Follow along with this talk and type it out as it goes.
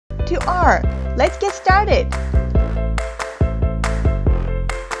to R. Let's get started.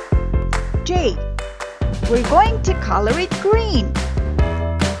 J. We're going to color it green.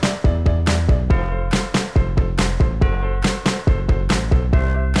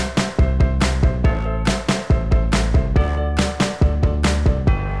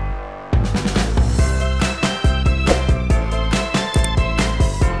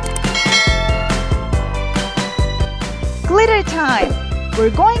 Glitter time! We're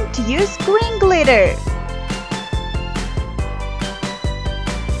going to use green glitter.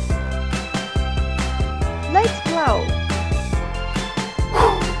 Let's blow.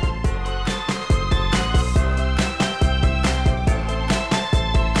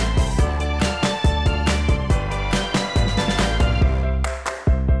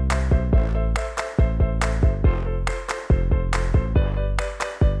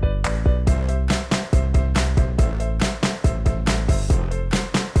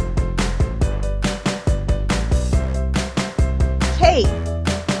 K.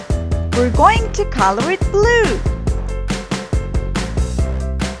 We're going to color it blue.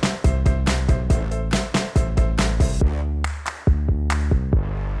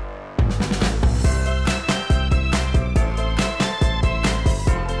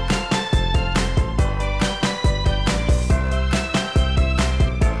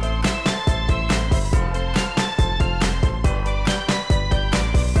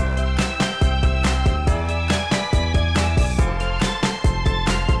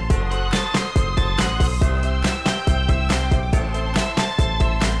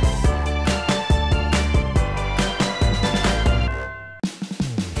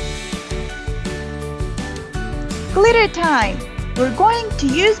 Glitter time! We're going to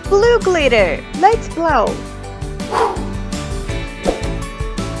use blue glitter. Let's blow.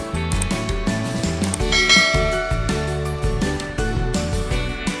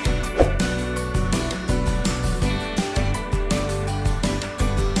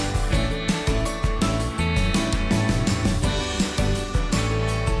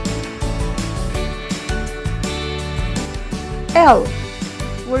 L.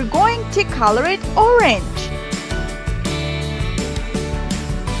 We're going to color it orange.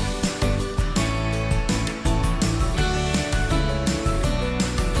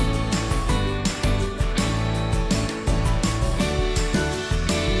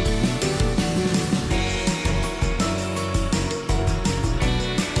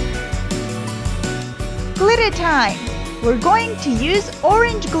 Glitter time! We're going to use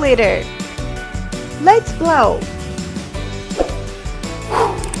orange glitter. Let's blow.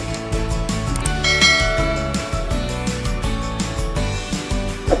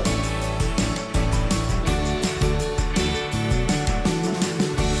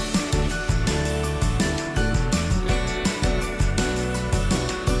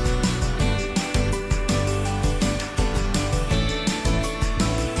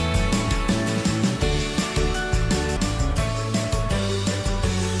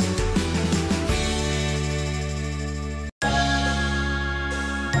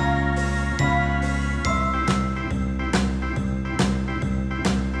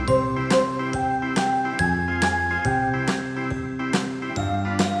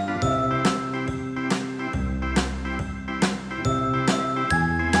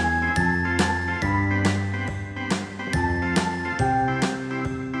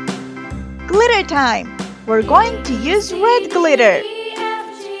 Glitter time! We're going to use red glitter.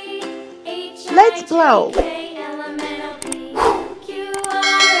 Let's blow.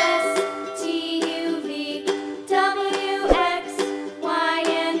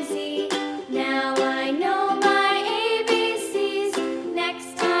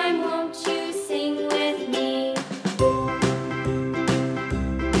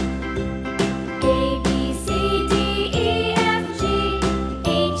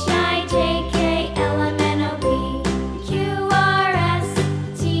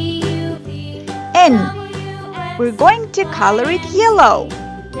 N. We're going to color it yellow.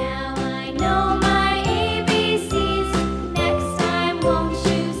 Now I know my ABCs. Next time, won't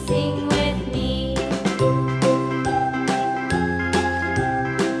you sing with me?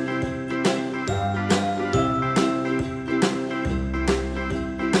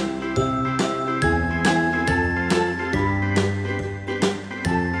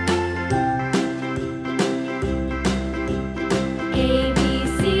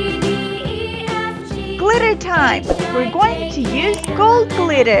 Glitter time! We're going to use gold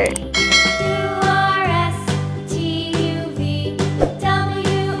glitter.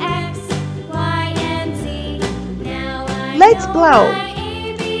 Let's blow.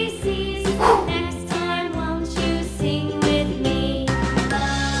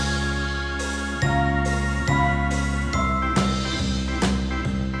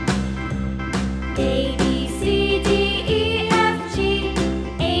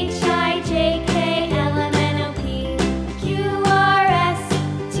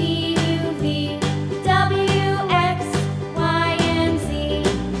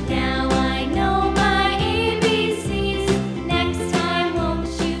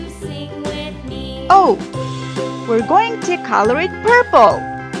 going to color it purple.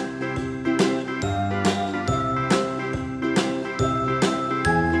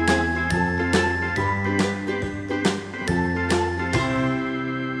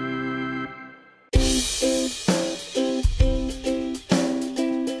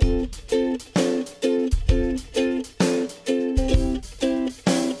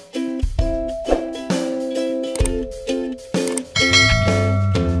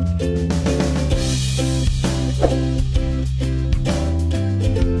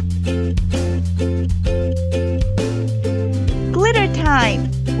 Glitter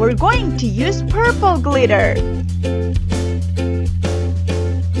time! We're going to use purple glitter.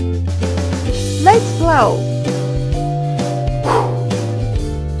 Let's blow.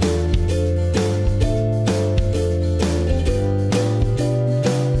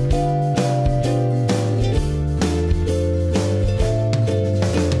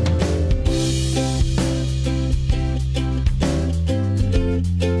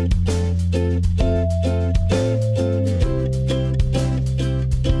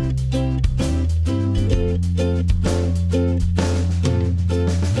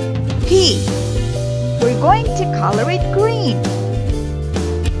 P. We're going to color it green.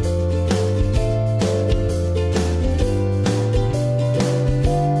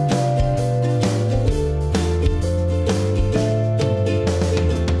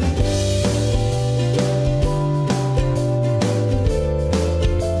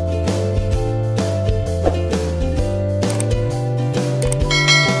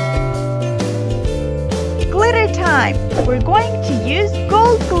 Glitter time! We're going to use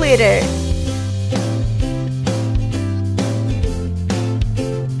gold glitter.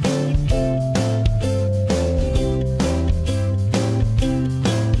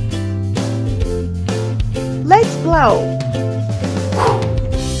 Let's blow.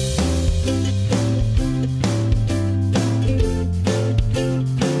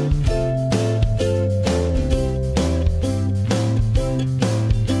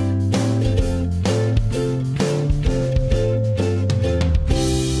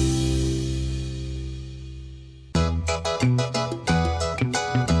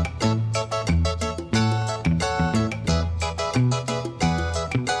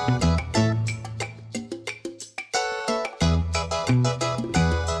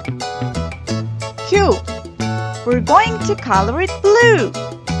 Q. We're going to color it blue.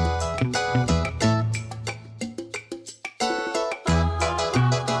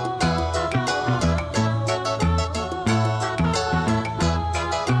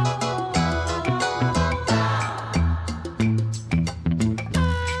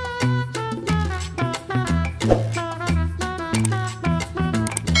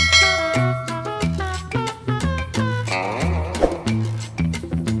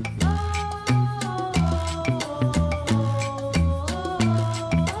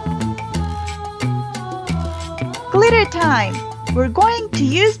 Glitter time! We're going to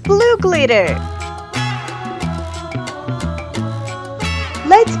use blue glitter.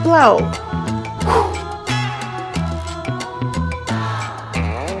 Let's blow.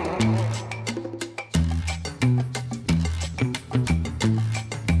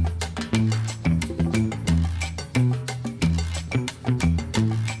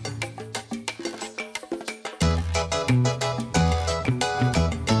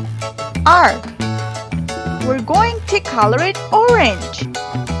 R. We're going to color it orange.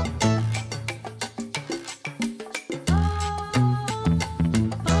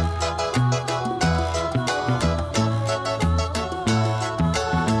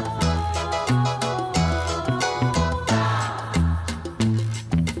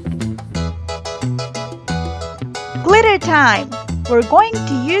 Glitter time! We're going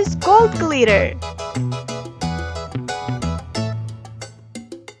to use gold glitter.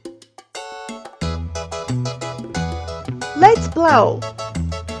 Let's blow.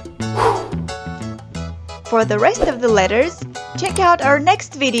 For the rest of the letters, check out our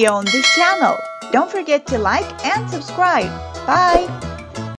next video on this channel. Don't forget to like and subscribe. Bye!